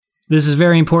This is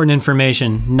very important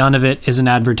information. None of it is an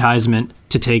advertisement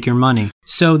to take your money.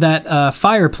 So that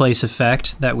fireplace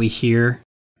effect that we hear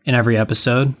in every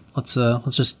episode, I'll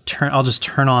just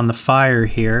turn on the fire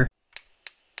here.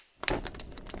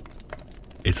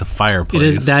 It's a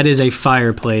fireplace. That is a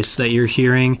fireplace that you're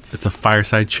hearing. It's a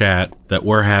fireside chat that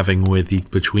we're having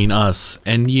between us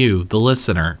and you, the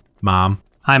listener, Mom.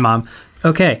 Hi, Mom.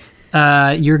 Okay,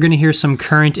 you're going to hear some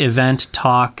current event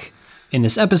talk in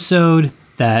this episode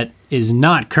that is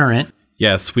not current.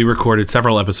 Yes, we recorded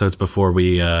several episodes before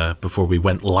we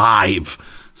went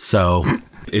live. So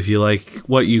if you like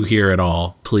what you hear at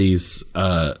all, please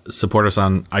support us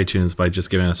on iTunes by just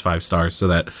giving us 5 stars so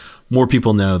that more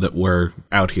people know that we're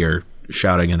out here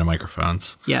shouting into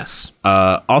microphones. Yes.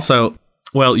 Also,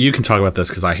 well, you can talk about this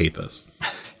because I hate this.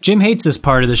 Jim hates this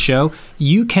part of the show.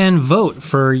 You can vote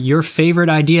for your favorite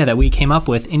idea that we came up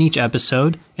with in each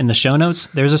episode. In the show notes,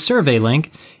 there's a survey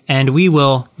link, and we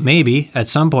will, maybe, at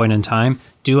some point in time,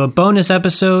 do a bonus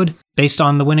episode based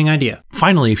on the winning idea.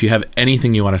 Finally, if you have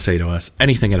anything you want to say to us,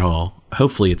 anything at all,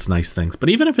 hopefully it's nice things. But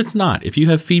even if it's not, if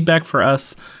you have feedback for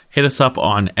us, hit us up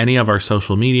on any of our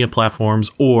social media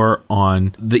platforms or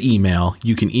on the email.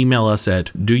 You can email us at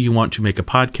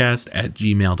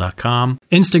doyouwanttomake-a-podcast@gmail.com.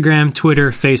 Instagram,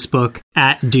 Twitter, Facebook,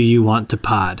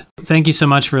 @doyouwanttopod. Thank you so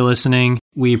much for listening.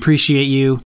 We appreciate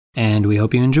you, and we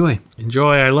hope you enjoy.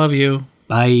 Enjoy. I love you.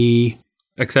 Bye.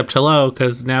 Except hello,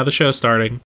 because now the show's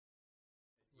starting.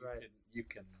 Right. You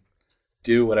can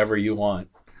do whatever you want.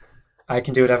 I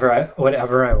can do whatever I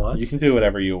want. You can do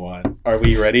whatever you want. Are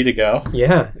we ready to go?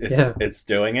 Yeah. It's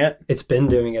doing it? It's been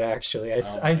doing it, actually. I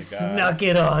snuck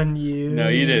it on you. No,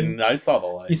 you didn't. I saw the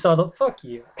light. You saw the... Fuck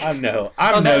you.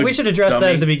 We should address dummy.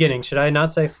 that at the beginning. Should I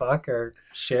not say fuck or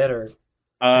shit or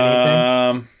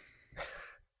anything?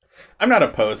 I'm not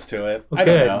opposed to it. Well, I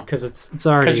don't know. Because it's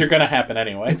already... Because you're going to happen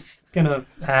anyway. It's going to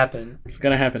happen. It's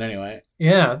going to happen anyway.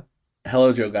 Yeah.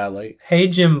 Hello, Joe Godley. Hey,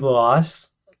 Jim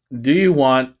Bloss. Do you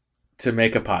want to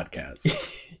make a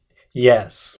podcast?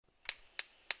 Yes.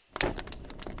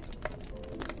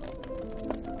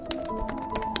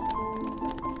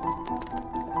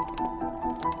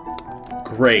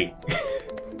 Great.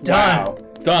 Done. Wow.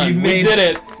 Done. We did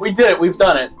it. We did it. We've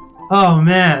done it. Oh,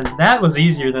 man. That was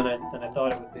easier than I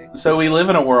thought it would be. So we live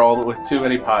in a world with too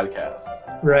many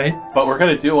podcasts. Right. But we're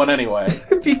going to do one anyway.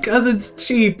 Because it's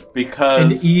cheap. Because...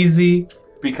 And easy.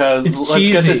 Because it's let's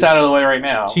cheesy. get this out of the way right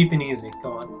now. Cheap and easy.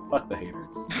 Go on. Fuck the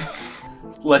haters.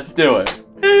 Let's do it.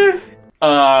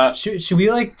 Should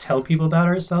we, tell people about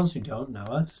ourselves who don't know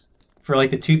us? For,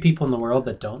 the 2 people in the world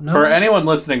that don't know us? For anyone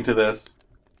listening to this,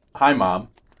 hi, Mom.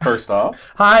 First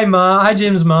off. Hi, Mom. Hi,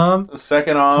 Jim's mom.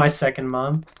 Second off. My second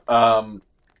mom.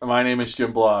 My name is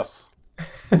Jim Bloss.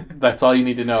 That's all you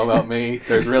need to know about me.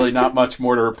 There's really not much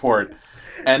more to report.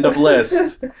 End of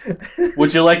list.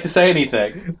 Would you like to say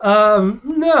anything?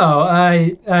 No.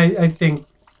 I think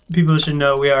people should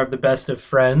know we are the best of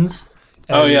friends.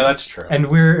 Oh yeah, that's true. And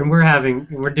we're having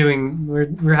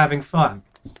fun.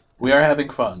 We are having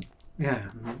fun. Yeah,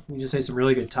 we just ate some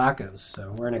really good tacos,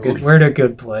 so we're in a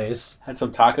good place. Had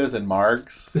some tacos and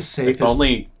margs. It's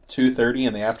only 2:30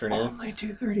 in the afternoon. Only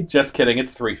 2:30. Just kidding.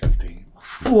 It's 3:15.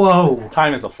 Whoa.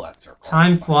 Time is a flat circle.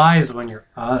 Time flies when you're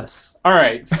us. All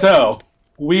right, so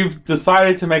we've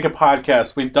decided to make a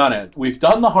podcast. We've done it. We've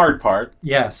done the hard part.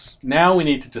 Yes. Now we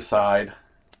need to decide,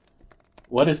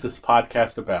 what is this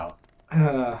podcast about?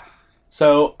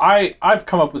 So I've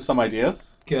come up with some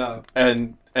ideas. Go.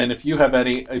 And if you have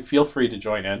any, feel free to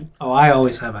join in. Oh, I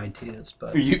always have ideas,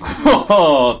 but...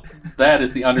 that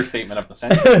is the understatement of the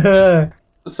century.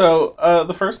 So,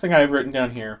 the first thing I've written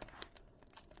down here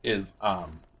is...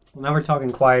 Well, now we're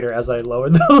talking quieter as I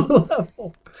lowered the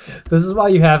level. This is why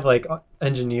you have,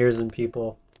 engineers and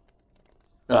people.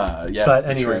 Yes, but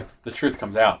anyway. The truth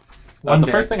comes out. The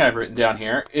first thing I've written down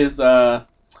here is,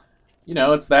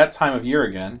 it's that time of year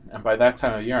again. And by that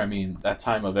time of year, I mean that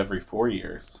time of every 4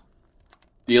 years.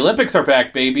 The Olympics are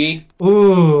back, baby.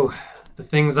 Ooh, the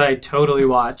things I totally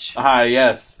watch. Ah,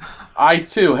 yes. I,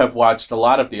 too, have watched a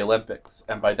lot of the Olympics.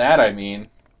 And by that, I mean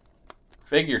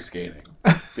figure skating.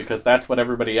 Because that's what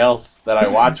everybody else that I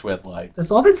watch with likes.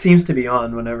 That's all that seems to be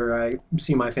on whenever I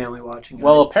see my family watching it.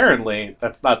 Well, apparently,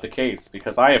 that's not the case.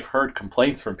 Because I have heard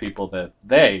complaints from people that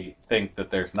they think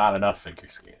that there's not enough figure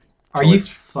skating. Are you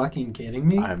fucking kidding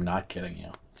me? I'm not kidding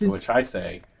you. To which I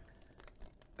say...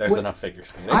 There's enough figure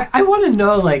skating. I want to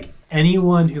know,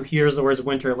 anyone who hears the words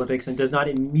Winter Olympics and does not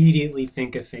immediately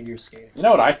think of figure skating. You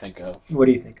know what I think of? What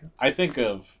do you think of? I think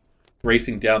of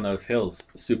racing down those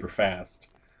hills super fast.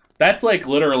 That's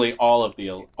literally all of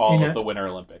the Winter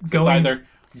Olympics. It's either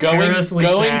Perilously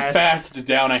going fast. fast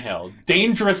down a hill,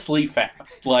 dangerously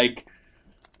fast. Like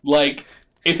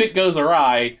if it goes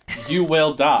awry, you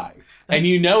will die, and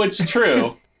you know it's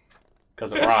true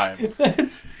because it rhymes.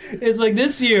 It's like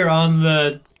this year on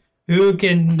the who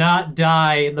can not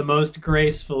die the most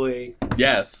gracefully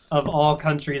Yes, of all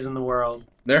countries in the world.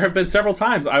 there have been several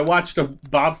times I watched a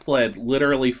bobsled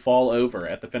literally fall over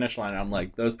at the finish line. I'm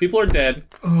like, those people are dead.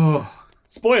 Oh,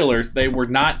 Spoilers, they were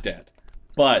not dead,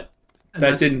 but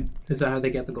that didn't. Is that how they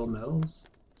get the gold medals?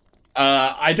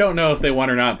 I don't know if they won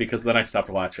or not because then I stopped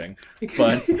watching.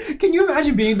 But Can you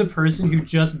imagine being the person who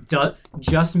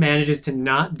just manages to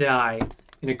not die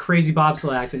in a crazy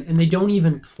bobsled accident and they don't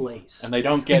even place? and they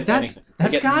don't get anything. They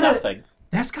get nothing.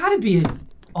 That's gotta be an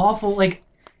awful, like,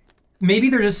 maybe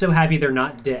they're just so happy they're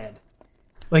not dead.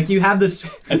 Like, you have this,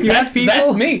 you have people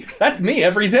That's me. That's me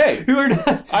every day. who are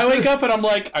not, I wake up and I'm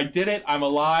like, I did it. I'm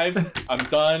alive. I'm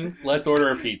done. Let's order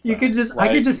a pizza. I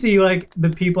could just see, like, the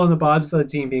people on the bobsled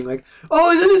team being like,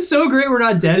 oh, isn't it so great we're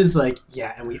not dead? It's like,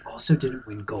 yeah, and we also didn't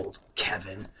win gold,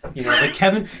 Kevin. You know, like,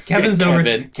 Kevin's over,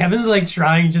 Kevin's, like,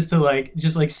 trying just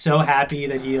so happy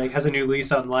that he, like, has a new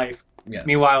lease on life. Yes.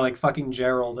 Meanwhile, like, fucking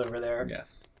Gerald over there.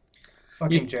 Yes.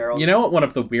 Fucking Gerald. You know what one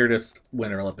of the weirdest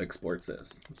Winter Olympic sports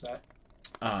is? What's that?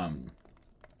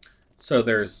 So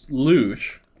there's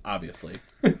luge, obviously,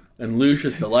 and luge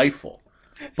is delightful.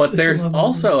 But there's love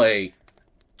also a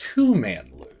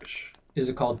two-man luge. Is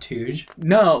it called Tuge?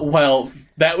 No, well,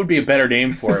 that would be a better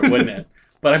name for it, wouldn't it?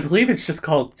 But I believe it's just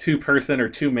called two-person or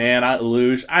two-man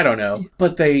luge. I don't know.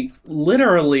 But they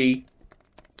literally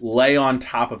lay on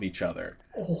top of each other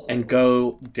and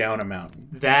go down a mountain.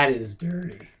 That is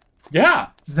dirty. Yeah,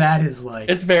 That is like...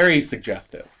 it's very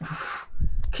suggestive.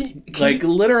 Can Like,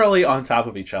 literally on top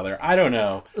of each other. I don't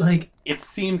know. like, It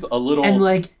seems a little... and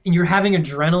like, you're having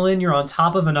adrenaline, you're on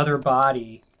top of another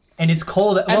body, and it's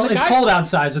cold. Well, the it's guy- cold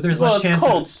outside, so there's less it's chance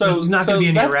cold, of... so, there's not so going to be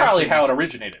any that's probably erections. how it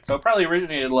originated. So it probably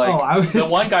originated like... Oh, I was- the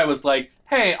one guy was like,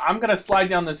 hey, I'm going to slide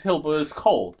down this hill, but it's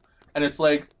cold. And it's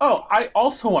like, oh, I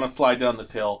also want to slide down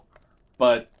this hill,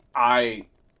 but I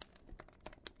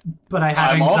But I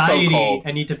have I'm also anxiety cold.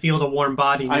 and need to feel the warm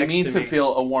body next need to to me.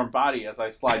 feel a warm body as I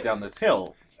slide down this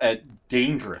hill at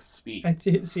dangerous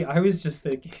speeds. See, I was just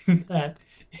thinking that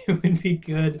it would be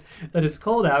good that it's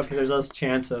cold out because there's less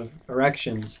chance of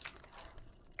erections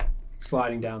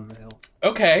sliding down the hill.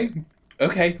 Okay,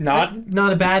 not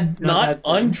a bad not bad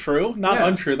thing. untrue, not Yeah.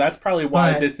 untrue. That's probably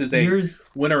why But this is a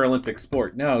Winter Olympic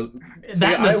sport. No,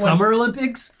 that in the Summer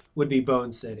Olympics would be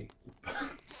Bone City.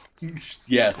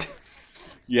 Yes.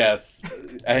 Yes.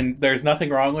 And there's nothing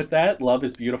wrong with that. Love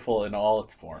is beautiful in all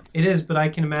its forms. It is, but I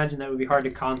can imagine that would be hard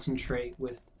to concentrate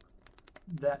with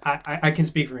that. I can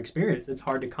speak from experience. It's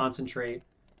hard to concentrate.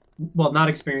 Well, not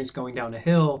experience going down a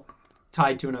hill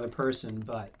tied to another person,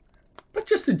 but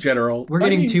just in general. we're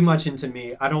getting too much into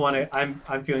me. I don't want to.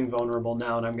 I'm feeling vulnerable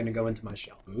now, and I'm going to go into my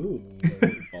shell. Ooh,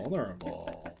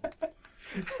 vulnerable.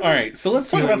 All right, so let's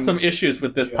talk about some issues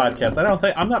with this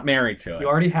podcast. I'm not married to it. You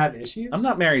already have issues? I'm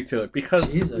not married to it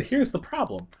because Jesus. here's the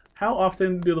problem. How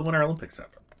often do the Winter Olympics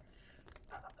happen?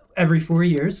 Every 4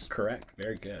 years. Correct.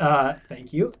 Very good.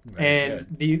 Thank you. Very And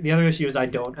the other issue is I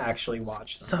don't actually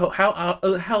watch them. So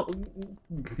how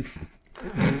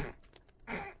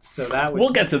So that would we'll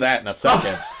get to that in a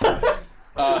second.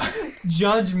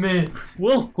 judgment.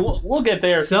 We'll get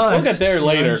there. Such we'll get there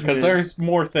later because judgment. there's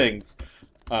more things.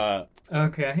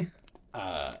 Okay.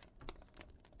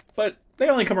 But they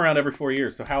only come around every 4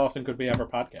 years. So how often could we have our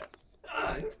podcast?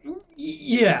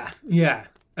 Yeah.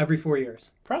 Every 4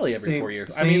 years. Probably every Same- 4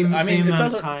 years. same- I same mean, it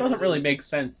amount of time doesn't as really a- make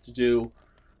sense to do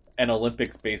an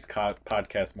Olympics-based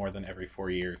podcast more than every 4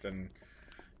 years. And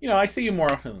I see you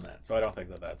more often than that, so I don't think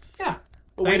that's Yeah.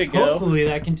 a way to go. Hopefully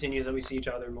that continues, that we see each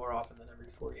other more often than every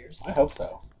 4 years. I hope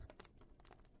so.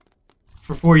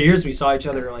 For 4 years, we saw each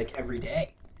other like every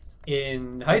day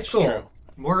in high That's school. true.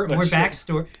 More That's true.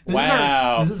 backstory.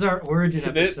 Wow. This is our origin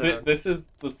episode. This is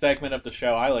the segment of the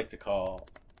show I like to call,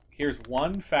 here's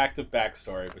one fact of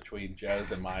backstory between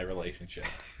Joe's and my relationship.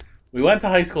 We went to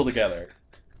high school together.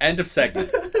 End of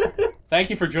segment. Thank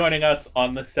you for joining us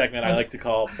on this segment I like to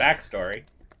call Backstory.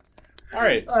 All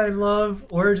right. I love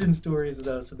origin stories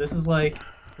though. So this is like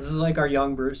our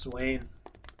young Bruce Wayne.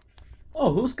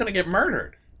 Oh, who's going to get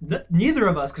murdered? Neither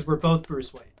of us, because we're both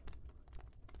Bruce Wayne.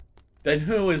 Then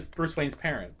who is Bruce Wayne's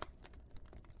parents?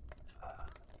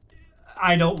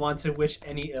 I don't want to wish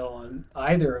any ill on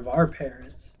either of our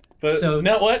parents. So you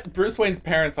know what? Bruce Wayne's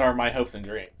parents are my hopes and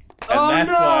dreams. And oh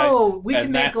that's no! why, We and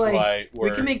can make that's why we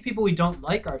we're... can make people we don't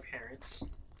like our parents,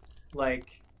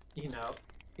 like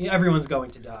Everyone's going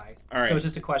to die. All right. So it's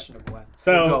just a question of when.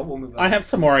 So we'll move on. I have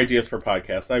some more ideas for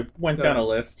podcasts. I went Go down a ahead.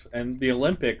 list, and the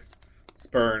Olympics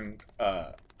spurned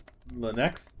the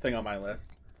next thing on my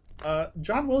list.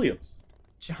 John Williams.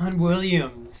 John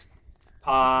Williams.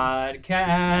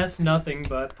 Podcast, nothing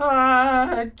but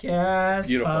podcast.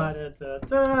 Beautiful.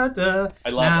 Da-da-da-da. I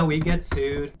love now it. we get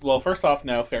sued. Well, first off,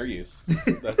 no, fair use.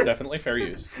 That's definitely fair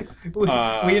use.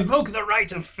 We invoke the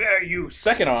right of fair use.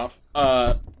 Second off,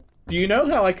 do you know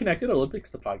how I connected Olympics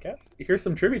to podcasts? Here's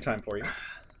some trivia time for you.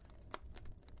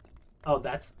 Oh,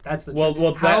 that's the Well,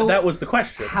 that was the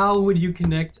question. How would you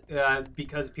connect?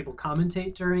 Because people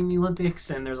commentate during the Olympics,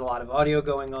 and there's a lot of audio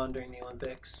going on during the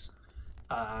Olympics.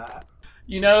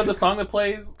 You know the song that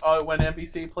plays when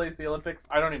NBC plays the Olympics?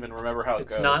 I don't even remember how it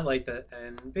goes. It's not like the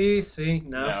NBC.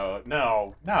 No.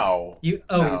 No. No.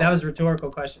 That was a rhetorical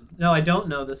question. No, I don't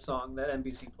know the song that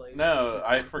NBC plays. No,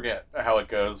 I forget how it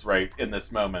goes right in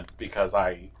this moment because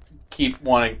I keep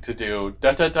wanting to do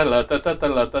da da da da da da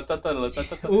da da da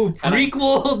da. Ooh,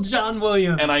 prequel John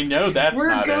Williams. And I know that's We're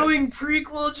not going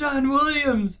prequel John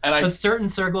Williams. And a certain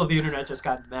circle of the internet just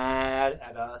got mad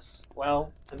at us. it.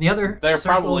 Well, And the other they're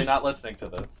circle, probably not listening to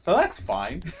this, so that's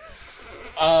fine.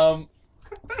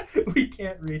 we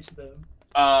can't reach them.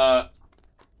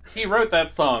 He wrote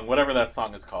that song, whatever that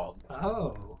song is called.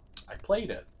 Oh. I played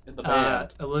it in the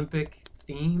band. Olympic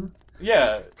theme.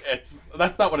 Yeah,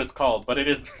 that's not what it's called, but it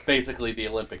is basically the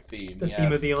Olympic theme. The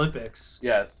theme of the Olympics.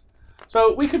 Yes.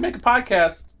 So we could make a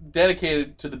podcast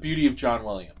dedicated to the beauty of John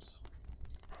Williams.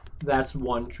 That's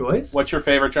one choice. What's your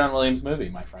favorite John Williams movie,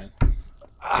 my friend?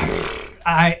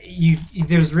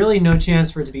 There's really no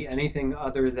chance for it to be anything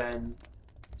other than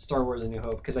Star Wars: A New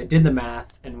Hope, because I did the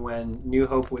math, and when New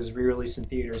Hope was re-released in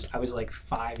theaters, I was like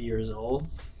 5 years old,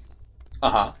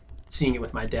 seeing it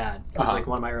with my dad. It was like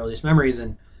one of my earliest memories,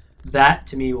 and that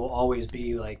to me will always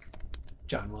be like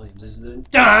John Williams is the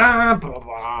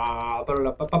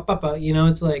you know,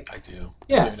 it's like I do.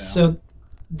 yeah. I do know. So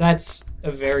that's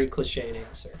a very cliched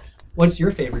answer. What's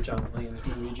your favorite John Williams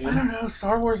movie, Jim? I don't know.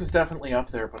 Star Wars is definitely up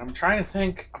there, but I'm trying to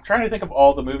think of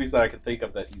all the movies that I could think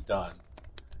of that he's done,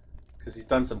 because he's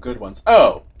done some good ones.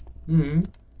 Oh, Mm-hmm.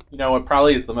 you know what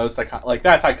probably is the most iconic? Like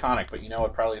that's iconic, but you know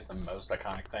what probably is the most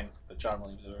iconic thing that John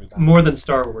Williams has ever done? More than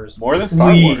Star Wars. More than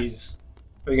Star Wars. Please.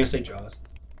 Are you gonna say Jaws?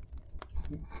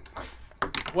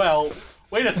 Well,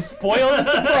 way to spoil the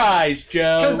surprise,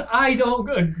 Joe. Because I don't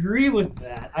agree with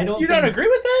that. I don't. You don't agree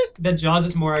with that? that Jaws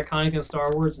is more iconic than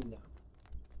Star Wars? No.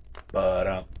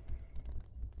 Ba-dum.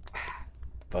 All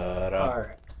Ba-dum.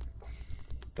 right.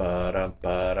 Ba-dum,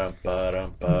 ba-dum,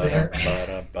 ba-dum, ba-dum,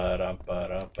 ba-dum, ba-dum,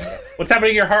 ba-dum, ba-dum. What's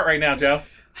happening in your heart right now, Joe?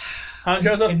 Huh,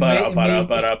 Joseph? Ba-dum, ba-dum,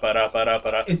 ba-dum, ba-dum, ba-dum,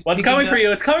 ba-dum. It's What's picking coming up- for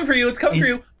you? It's coming for you. It's coming for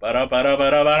you. Ba-dum, ba-dum,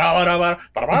 ba-dum, ba-dum, ba-dum, ba-dum,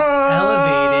 ba-dum. It's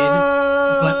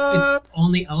elevated, but it's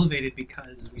only elevated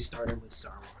because we started with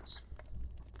Star Wars.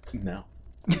 No.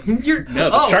 You're No,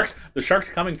 the shark's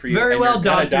coming for you. Very and well, you're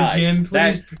gonna Dr. die. Jim,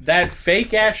 please. That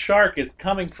fake ass shark is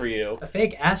coming for you, a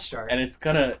fake ass shark. and it's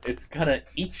gonna Wait.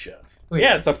 eat you.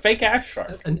 Yeah, it's a fake ass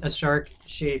shark. A shark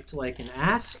shaped like an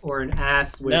ass, or an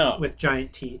ass with No. with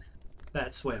giant teeth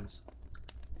that swims.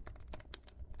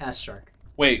 Ass shark.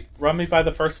 Wait, run me by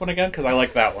the first one again, because I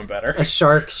like that one better. A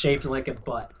shark shaped like a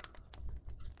butt.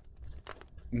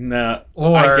 No,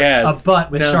 Or I guess a butt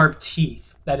with No. sharp teeth.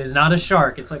 That is not a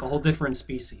shark. It's like a whole different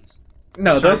species.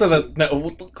 No, those are Shark the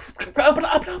no.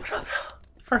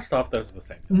 First off, those are the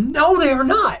same. No, they are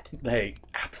not. They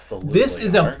absolutely. This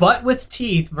is are. a butt with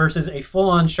teeth versus a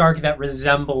full-on shark that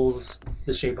resembles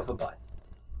the shape of a butt.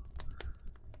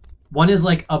 One is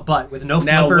like a butt with no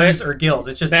Now, flippers where- or gills.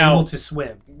 It's just now- able to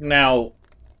swim. Now,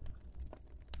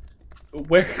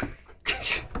 where?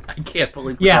 I can't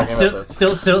believe. We're Yeah, talking about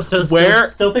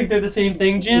this. still think they're the same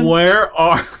thing, Jim? Where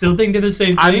are? Still think they're the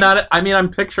same thing? I'm not. I mean, I'm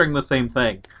picturing the same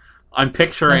thing. I'm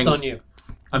picturing. That's on you.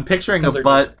 I'm picturing 'Cause a they're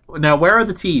butt. Now, where are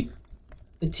the teeth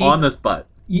The teeth. on this butt?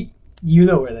 You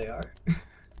know where they are.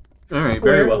 All right,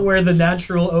 very well. Where the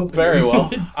natural opening. Very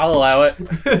well. I'll allow it.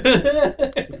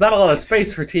 There's not a lot of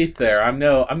space for teeth there. I'm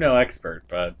no expert,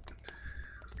 but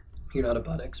You're not a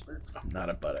butt expert. I'm not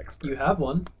a butt expert. You have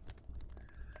one.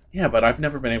 Yeah, but I've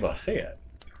never been able to see it.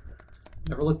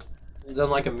 Never looked done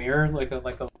like a mirror, like a.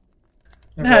 Never,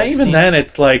 Nah, like, even seen- then,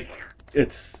 it's like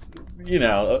it's you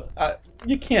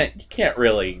can't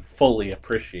really fully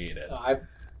appreciate it. Like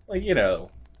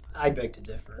I beg to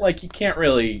differ. like you can't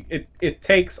really. It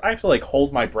takes. I have to like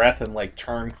hold my breath and like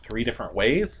turn 3 different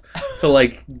ways to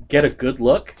like get a good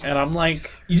look, and I'm like,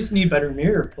 You just need better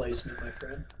mirror placement, my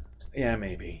friend, yeah,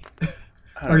 maybe. I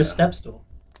or don't a know. step stool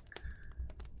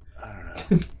I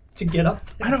don't know. to get up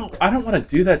there. I don't want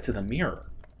to do that to the mirror.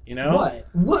 You know?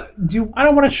 What? I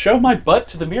don't want to show my butt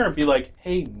to the mirror and be like,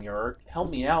 hey, mirror, help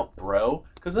me out, bro.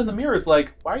 Because then the mirror is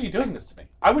like, why are you doing this to me?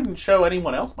 I wouldn't show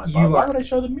anyone else my butt. Why would I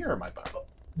show the mirror my butt?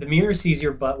 The mirror sees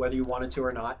your butt whether you want it to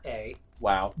or not, A.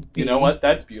 Wow. B, you know what?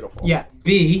 That's beautiful. Yeah.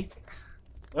 B.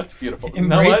 That's beautiful.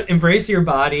 Embrace your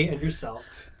body and yourself.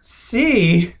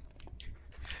 C.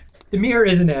 The mirror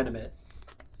is inanimate.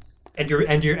 And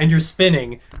you're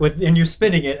spinning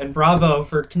it, and bravo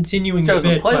for continuing the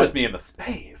bit. Play with me in the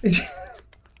space.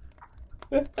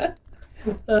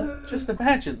 Just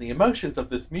imagine the emotions of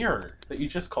this mirror that you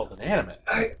just called inanimate.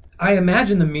 I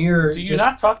imagine the mirror. Do you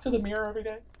not talk to the mirror every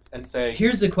day and say?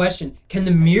 Here's the question: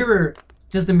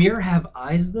 does the mirror have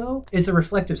eyes though? It's a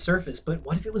reflective surface, but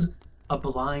what if it was a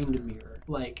blind mirror?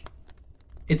 Like,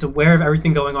 it's aware of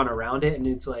everything going on around it, and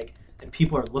it's like, and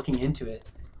people are looking into it.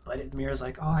 But the mirror's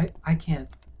like, oh, I can't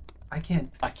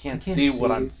see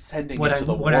what I'm sending into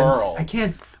the world. I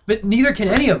can't, but neither can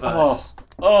any of us.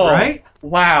 Oh, right?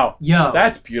 Wow. Yo,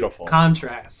 that's beautiful.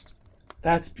 Contrast.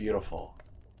 That's beautiful.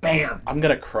 Bam. I'm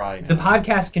gonna cry now. The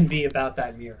podcast can be about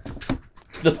that mirror.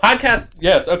 The podcast,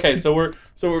 yes. Okay,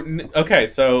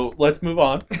 so let's move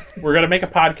on. We're gonna make a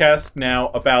podcast now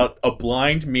about a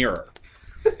blind mirror.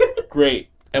 Great,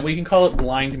 and we can call it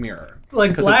Blind Mirror.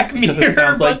 Like Black Mirror, because it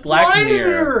sounds like Black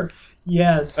Mirror.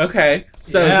 Yes. Okay,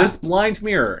 so this blind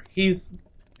mirror, he's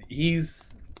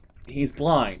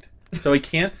blind, so he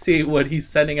can't see what he's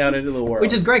sending out into the world.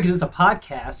 Which is great because it's a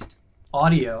podcast,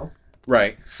 audio.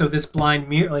 Right. So this blind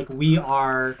mirror, like we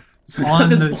are blind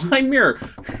mirror.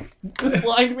 This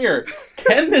blind mirror.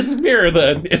 Can this mirror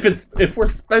then, if we're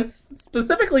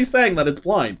specifically saying that it's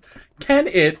blind, can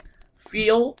it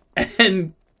feel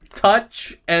and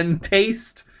touch and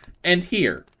taste and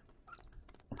hear?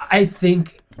 I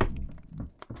think,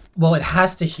 well, it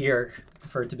has to hear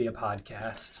for it to be a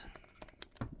podcast.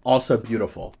 Also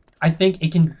beautiful. I think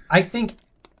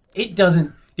it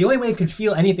doesn't. The only way it could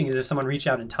feel anything is if someone reached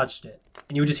out and touched it.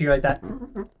 And you would just hear like that.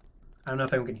 I don't know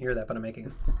if anyone can hear that, but I'm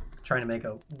trying to make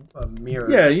a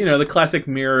mirror. Yeah, the classic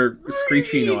mirror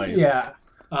screechy noise. Yeah.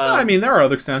 I mean, there are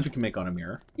other sounds you can make on a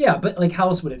mirror. Yeah, but like, how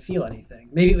else would it feel anything?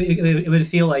 Maybe it would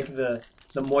feel like the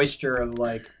moisture of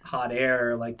like hot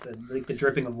air, like the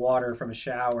dripping of water from a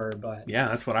shower. But yeah,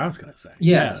 that's what I was gonna say.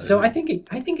 Yeah, so I think it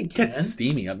can. Gets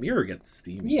steamy. A mirror gets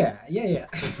steamy. Yeah.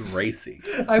 It's racy.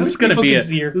 This is gonna be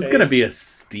a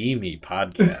steamy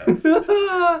podcast.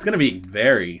 It's gonna be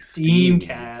very steamy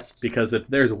cast. Because if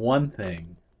there's one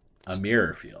thing a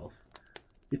mirror feels,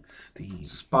 it's steam.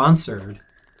 Sponsored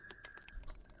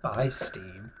by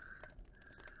Steam.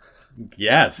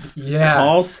 Yes. Yeah.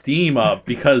 Call Steam up,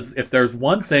 because if there's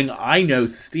one thing I know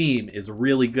Steam is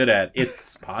really good at, it's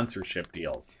sponsorship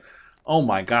deals. Oh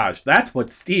my gosh, that's what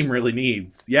Steam really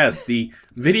needs. Yes, the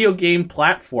video game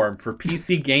platform for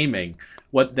PC gaming.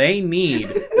 What they need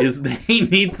is they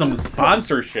need some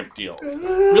sponsorship deals.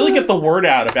 Really get the word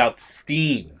out about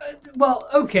Steam. Well,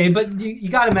 okay, but you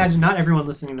got to imagine not everyone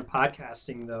listening to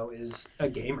podcasting, though, is a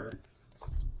gamer.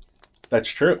 That's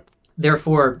true.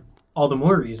 Therefore, all the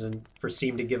more reason for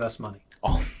Steam to give us money.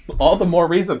 All the more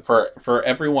reason for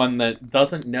everyone that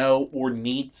doesn't know or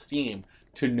need Steam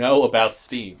to know about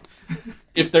Steam.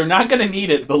 If they're not going to need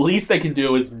it, the least they can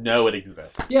do is know it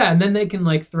exists. Yeah, and then they can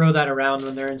like throw that around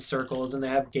when they're in circles and they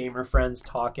have gamer friends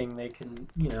talking. They can,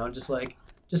 and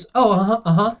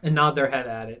nod their head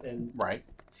at it and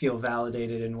feel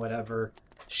validated in whatever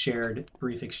shared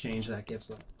brief exchange that gives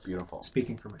them. Beautiful.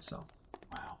 Speaking for myself.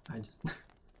 Wow.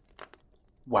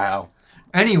 Wow.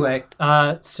 Anyway,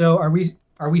 so are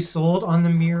we sold on the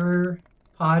Mirror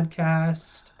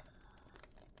podcast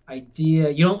idea?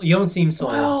 You don't seem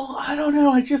sold. Well, I don't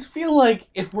know. I just feel like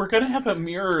if we're gonna have a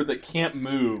mirror that can't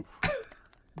move,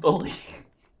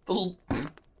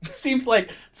 seems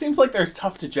like there's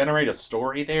tough to generate a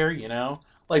story there.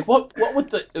 Like what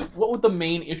would the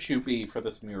main issue be for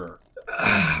this mirror?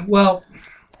 Well,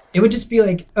 it would just be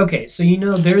like, okay, so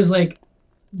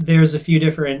there's a few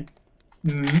different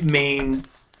main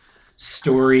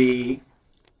story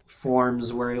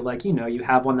forms where you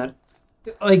have one that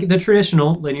like the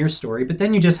traditional linear story, but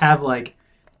then you just have like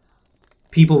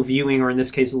people viewing, or in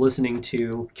this case listening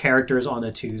to, characters on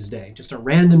a Tuesday, just a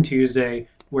random Tuesday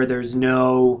where there's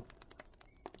no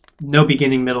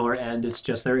beginning, middle, or end. It's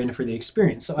just they're in for the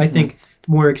experience. So I think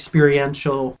more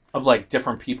experiential, of like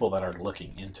different people that are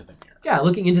looking into the mirror. Yeah,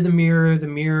 looking into the mirror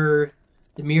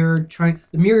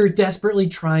desperately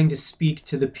trying to speak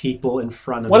to the people in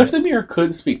front of it. What if the mirror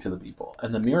could speak to the people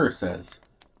and the mirror says,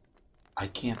 I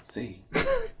can't see.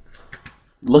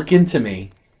 Look into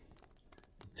me.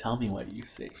 Tell me what you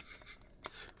see.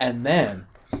 And then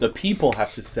the people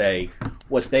have to say,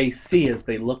 what they see as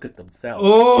they look at themselves.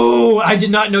 Oh, I did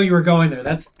not know you were going there.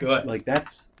 That's good. Like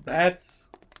that's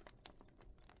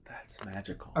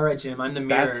magical. All right, Jim, I'm the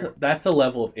mirror. That's a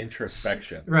level of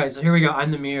introspection. Right, so here we go.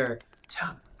 I'm the mirror.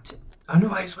 I don't know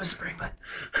why he's whispering, but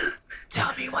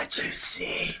tell me what you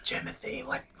see, Jimothy.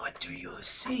 What do you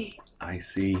see? I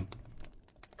see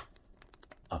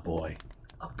a boy.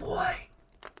 A boy.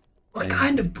 What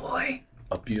kind of boy?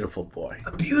 A beautiful boy.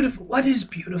 A beautiful. What is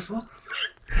beautiful?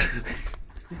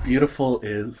 Beautiful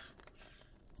is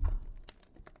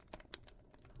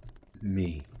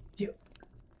me.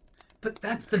 But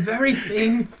that's the very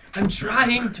thing I'm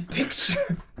trying to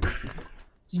picture.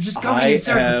 You're just going in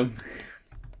circles.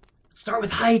 Start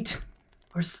with height.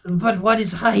 But what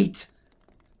is height?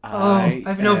 I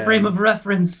have no frame of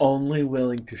reference. Only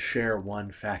willing to share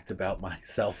one fact about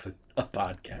myself in a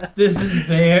podcast. This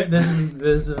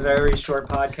is a very short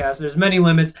podcast. There's many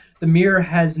limits. The mirror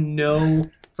has no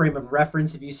frame of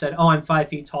reference. If you said, "Oh, I'm 5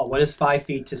 feet tall," what is 5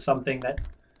 feet to something that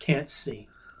can't see?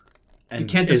 And you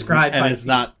can't describe 5 feet. And it's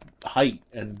not height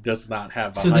and does not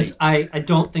have a height. So I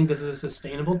don't think this is a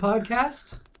sustainable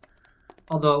podcast.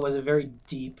 Although it was a very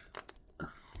deep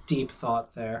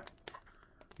thought there.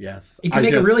 Yes. It can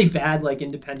make a really bad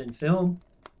independent film.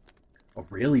 A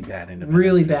really bad independent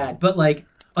Really film. bad. But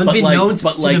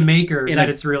unbeknownst to the maker that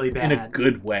it's really bad. In a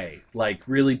good way.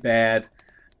 Really bad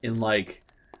in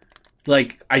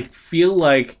I feel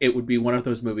like it would be one of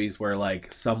those movies where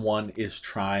someone is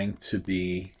trying to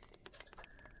be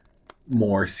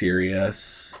more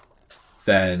serious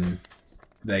than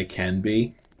they can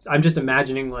be. I'm just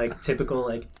imagining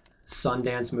typical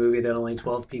Sundance movie that only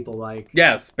 12 people like.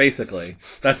 Yes, basically.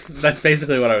 That's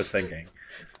basically what I was thinking.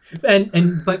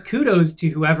 But kudos to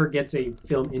whoever gets a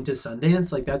film into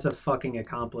Sundance. That's a fucking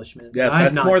accomplishment. Yes,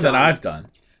 that's more than I've done.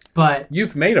 But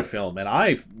you've made a film, and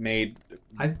I've made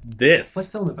this. What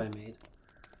film have I made?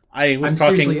 I was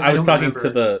talking to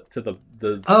the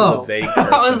vague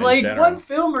person. I was like, what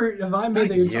film have I made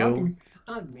that you're talking?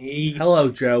 Not me. Hello,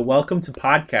 Joe. Welcome to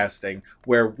podcasting,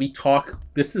 where we talk.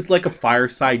 This is like a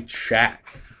fireside chat.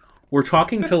 We're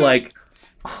talking to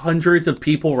hundreds of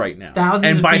people right now.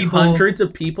 Thousands and by of people. Hundreds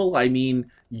of people, I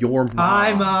mean your mom.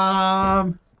 Hi,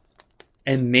 Mom.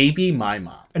 And maybe my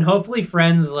mom. And hopefully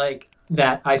friends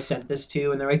that I sent this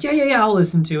to, and they're like, yeah, I'll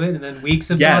listen to it. And then weeks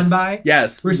have gone by.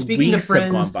 Yes, we're speaking weeks to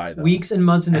friends. Have gone by, though. Weeks and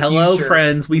months in the future. Hello,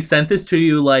 friends. We sent this to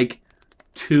you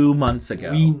 2 months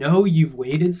ago. We know you've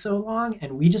waited so long,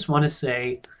 and we just want to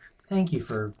say thank you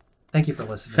for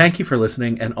listening. Thank you for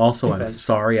listening, and also I'm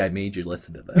sorry I made you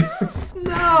listen to this.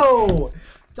 No,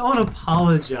 don't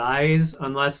apologize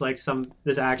unless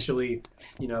this actually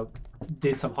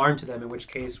did some harm to them. In which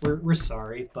case we're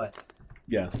sorry, but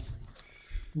yes,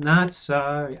 not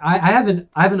sorry. I have an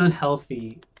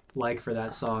unhealthy for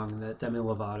that song, that Demi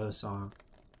Lovato song,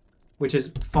 which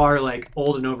is far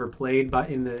old and overplayed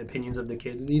in the opinions of the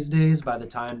kids these days by the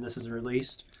time this is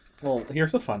released. Well,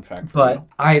 here's a fun fact for But you.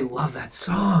 I love that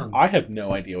song. I have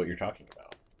no idea what you're talking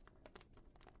about.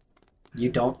 You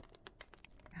don't?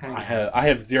 I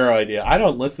have zero idea. I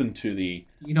don't listen to the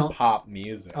pop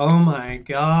music. Oh my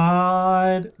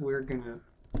god. We're gonna...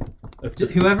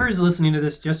 Whoever's listening to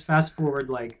this, just fast forward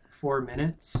 4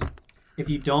 minutes. If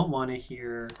you don't want to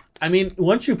hear... I mean,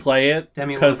 once you play it,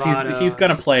 because he's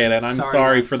going to play it, and I'm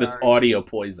sorry for this audio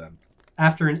poison.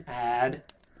 After an ad.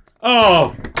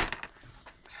 Oh!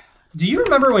 Do you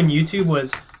remember when YouTube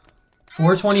was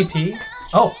 420p?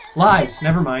 Oh, lies.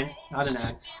 Never mind. Not an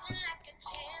ad.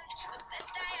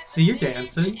 See, you're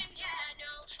dancing.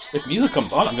 If music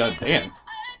comes on, I'm going to dance.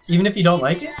 Even if you don't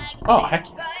like it? Oh, heck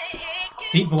yeah.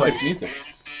 Deep voice. It's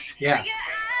music. Yeah.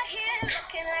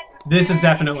 This is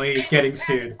definitely getting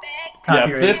sued.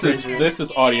 Yes, this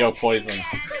is audio poison.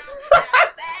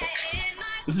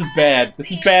 This is bad.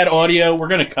 This is bad audio. We're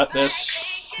going to cut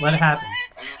this. Let it happen.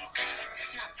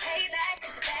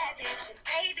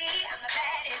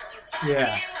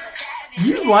 Yeah.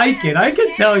 You like it. I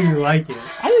can tell you like it.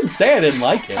 I didn't say I didn't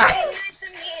like it.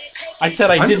 I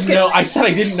said I didn't know. I said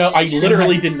I didn't know. I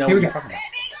literally didn't know what you're talking about.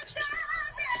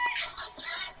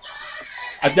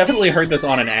 I've definitely heard this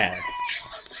on an ad.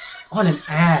 On an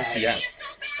ad? Yes.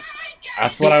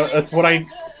 That's what I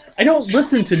don't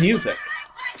listen to music.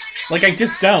 I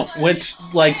just don't. Which,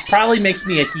 probably makes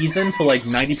me a heathen to,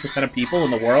 90% of people in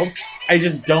the world. I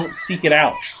just don't seek it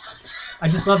out. I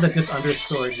just love that this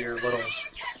underscored your little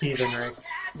heathenry.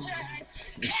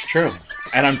 It's true.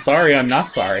 And I'm sorry I'm not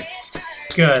sorry.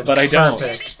 Good. But I don't.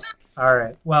 Perfect.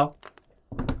 Alright, well,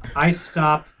 I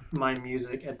stop my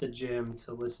music at the gym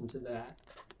to listen to that.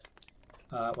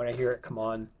 When I hear it come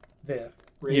on the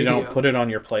radio. You don't put it on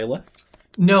your playlist?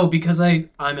 No, because I'm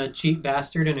a cheap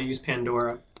bastard and I use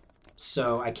Pandora,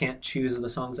 so I can't choose the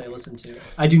songs I listen to.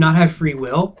 I do not have free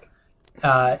will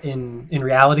in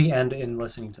reality and in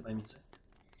listening to my music.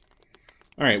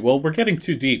 All right, well, we're getting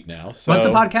too deep now. So What's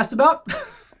the podcast about?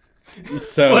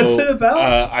 So What's it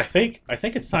about? I think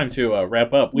it's time to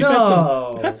wrap up. We've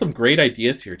had some great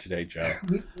ideas here today, Joe.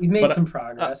 We've made some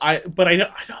progress.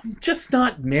 I'm just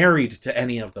not married to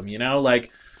any of them. You know, like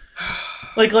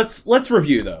let's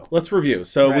review though. Let's review.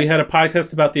 So we had a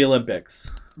podcast about the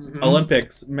Olympics. Mm-hmm.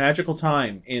 Olympics, magical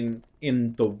time in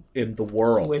the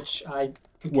world, which I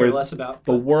could care less about.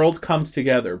 The world comes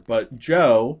together, but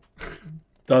Joe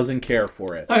doesn't care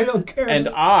for it. I don't care. And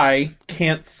I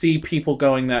can't see people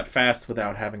going that fast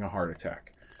without having a heart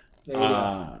attack.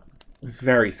 It's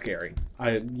very scary.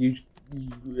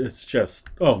 It's just,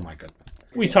 oh my goodness.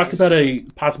 We talked about a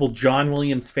possible John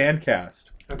Williams fan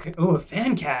cast. Okay. Oh, a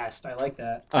fan cast. I like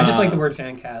that. I just like the word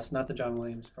fan cast, not the John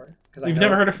Williams part. You've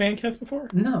never heard of fan cast before?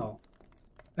 No,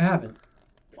 I haven't.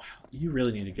 Wow, you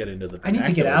really need to get into the I need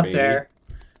to get out there.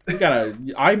 You gotta.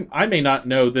 I may not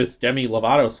know this Demi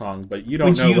Lovato song, but you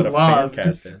don't know what a fan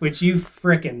cast is. Which you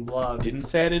frickin' loved. Didn't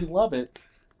say I didn't love it.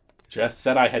 Just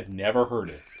said I had never heard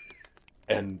it,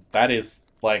 and that is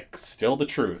like still the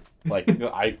truth. Like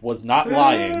I was not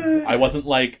lying. I wasn't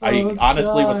like I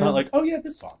honestly was not like, oh yeah,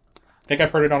 this song. I think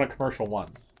I've heard it on a commercial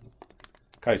once.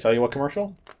 Can I tell you what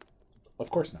commercial?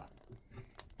 Of course not,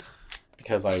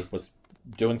 because I was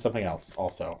doing something else.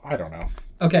 Also, I don't know.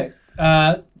 Okay.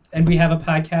 And we have a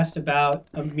podcast about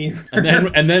a mirror.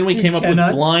 And then we came up with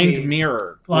Blind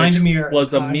Mirror. Blind Mirror.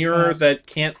 Was a mirror that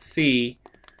can't see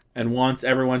and wants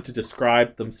everyone to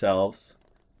describe themselves.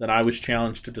 Then I was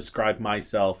challenged to describe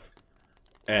myself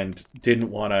and didn't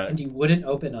want to... And you wouldn't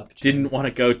open up. Jim. Didn't want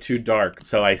to go too dark.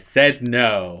 So I said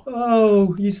no.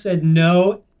 Oh, you said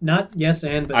no. Not yes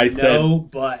and, but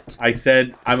but. I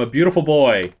said, I'm a beautiful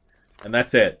boy. And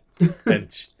that's it.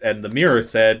 and the mirror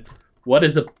said... What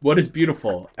is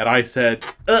beautiful? And I said,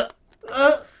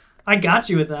 I got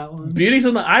you with that one. Beauty's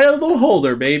in the eye of the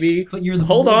beholder, baby. But you're the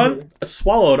Hold beholder. on. I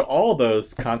swallowed all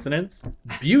those consonants.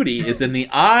 Beauty is in the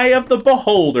eye of the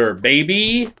beholder,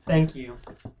 baby. Thank you.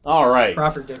 All right.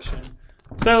 Proper diction.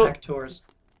 So, Actors.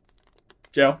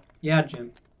 Joe? Yeah,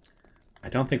 Jim. I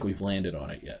don't think we've landed on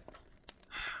it yet.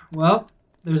 Well,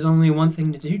 there's only one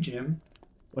thing to do, Jim.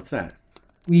 What's that?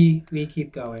 We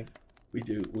keep going. We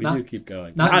do keep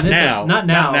going. Not now. Not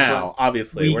now.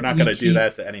 Obviously, we're not going to do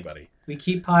that to anybody. We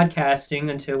keep podcasting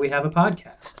until we have a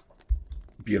podcast.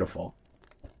 Beautiful.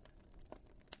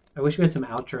 I wish we had some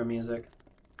outro music.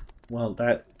 Well,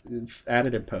 that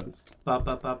added in post. Ba,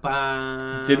 ba, ba,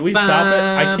 ba, Did we stop it?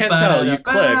 I can't tell. You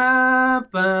clicked.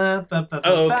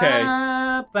 Oh, okay.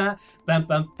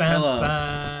 Hello.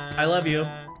 I love you.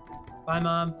 Bye,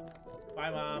 Mom.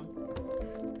 Bye, Mom.